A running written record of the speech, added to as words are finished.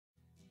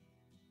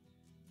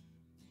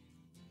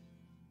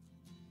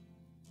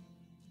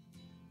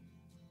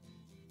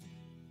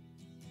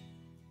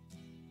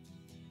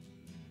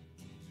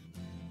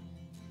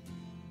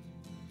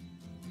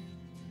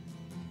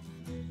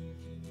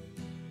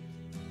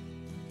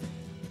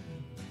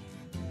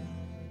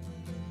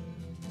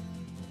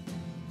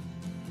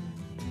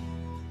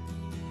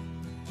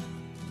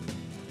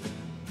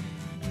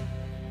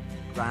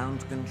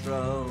Ground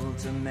control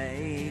to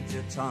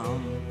Major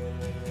Tom.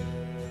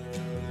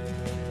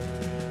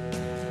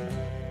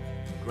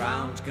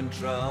 Ground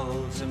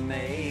control to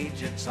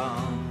Major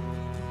Tom.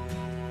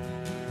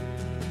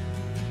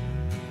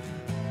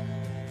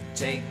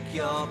 Take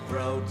your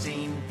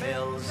protein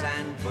pills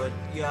and put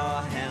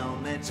your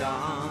helmet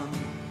on.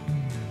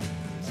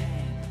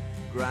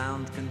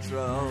 Ground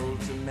control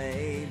to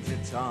Major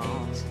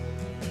Tom.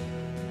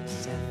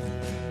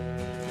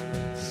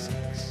 7, 6.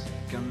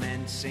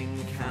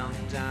 Commencing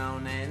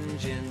countdown,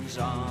 engines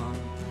on.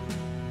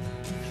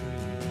 3,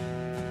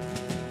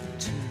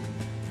 2.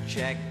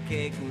 Check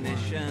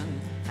ignition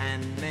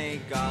and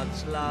may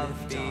God's love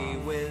be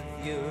with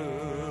you.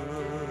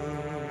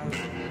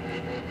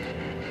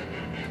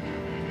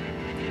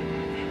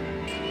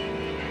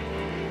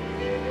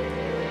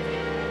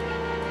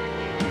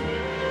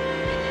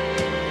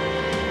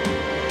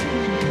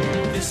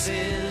 This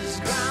is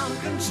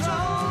ground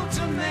control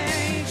to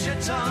Major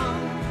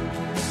Tom.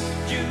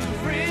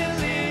 You've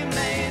really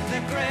made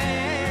the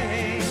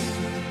grade,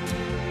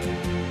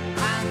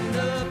 and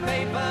the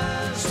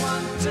papers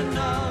want to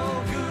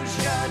know whose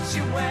shirts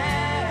you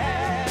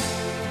wear.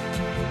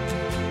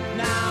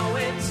 Now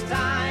it's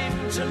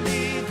time to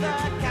leave the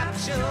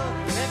capsule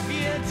if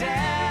you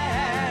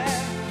dare.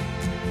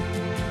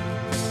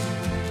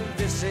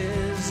 This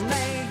is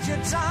Major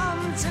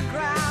Tom to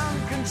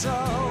ground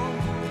control.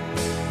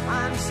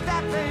 I'm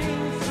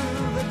stepping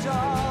through the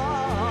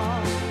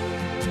door,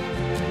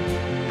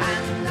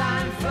 and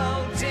I'm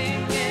floating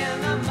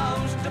in a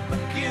most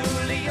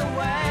peculiar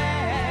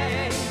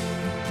way,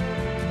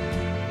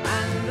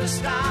 and the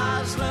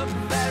stars look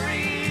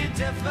very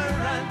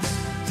different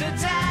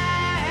today.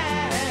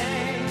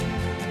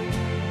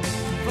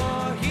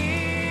 For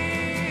here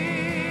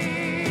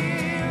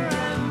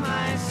am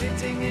I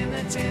sitting in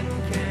a tin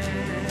can.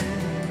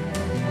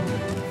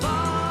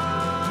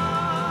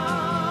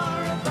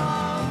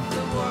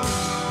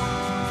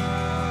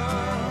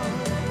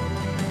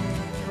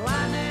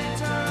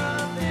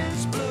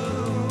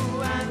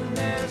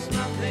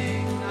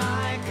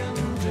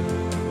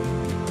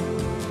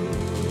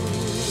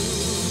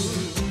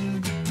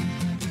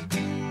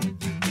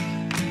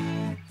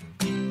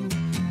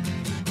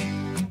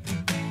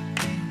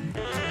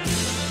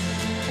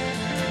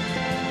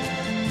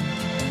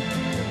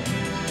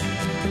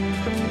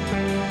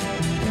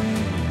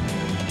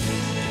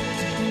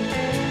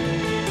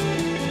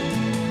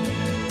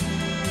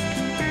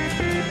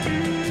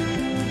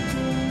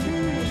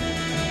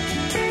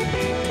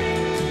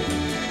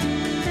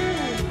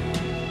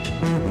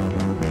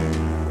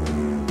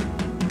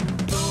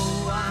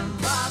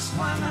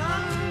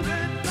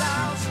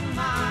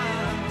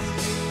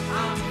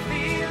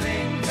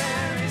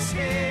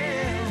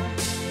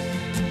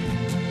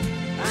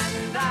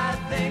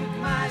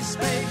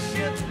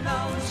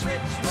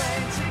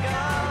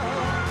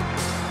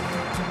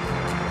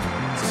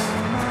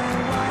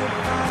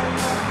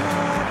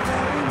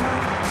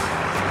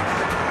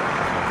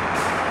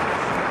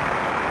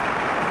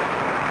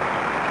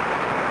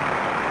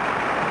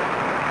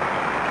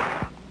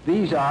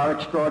 These are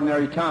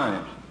extraordinary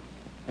times,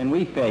 and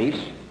we face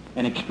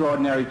an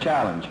extraordinary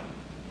challenge.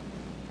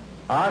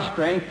 Our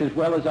strength, as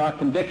well as our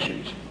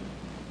convictions,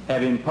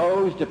 have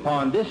imposed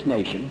upon this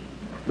nation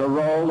the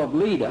role of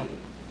leader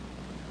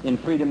in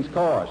freedom's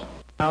cause.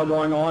 Now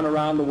going on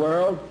around the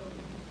world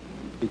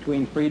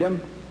between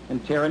freedom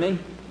and tyranny,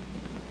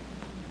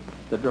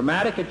 the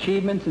dramatic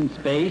achievements in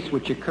space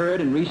which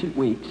occurred in recent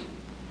weeks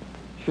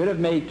should have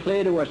made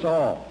clear to us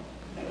all,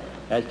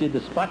 as did the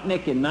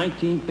Sputnik in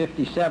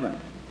 1957,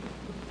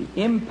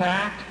 the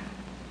impact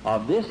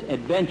of this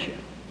adventure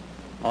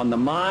on the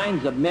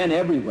minds of men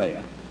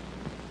everywhere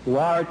who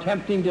are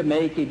attempting to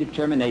make a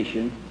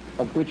determination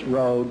of which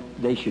road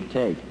they should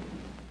take.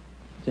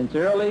 Since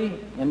early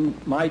in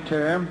my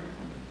term,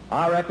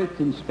 our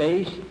efforts in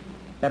space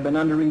have been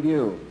under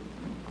review.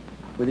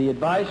 With the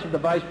advice of the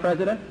Vice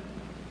President,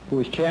 who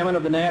is Chairman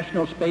of the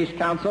National Space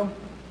Council,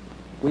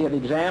 we have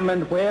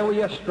examined where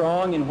we are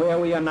strong and where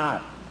we are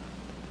not,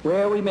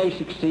 where we may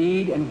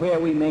succeed and where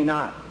we may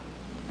not.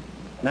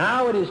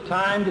 Now it is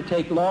time to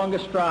take longer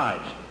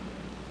strides,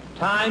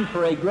 time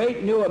for a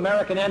great new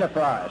American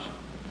enterprise,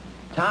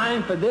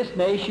 time for this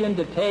nation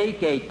to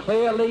take a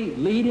clearly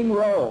leading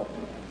role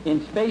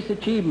in space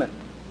achievement,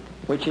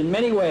 which in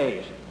many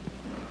ways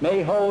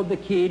may hold the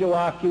key to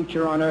our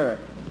future on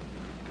Earth.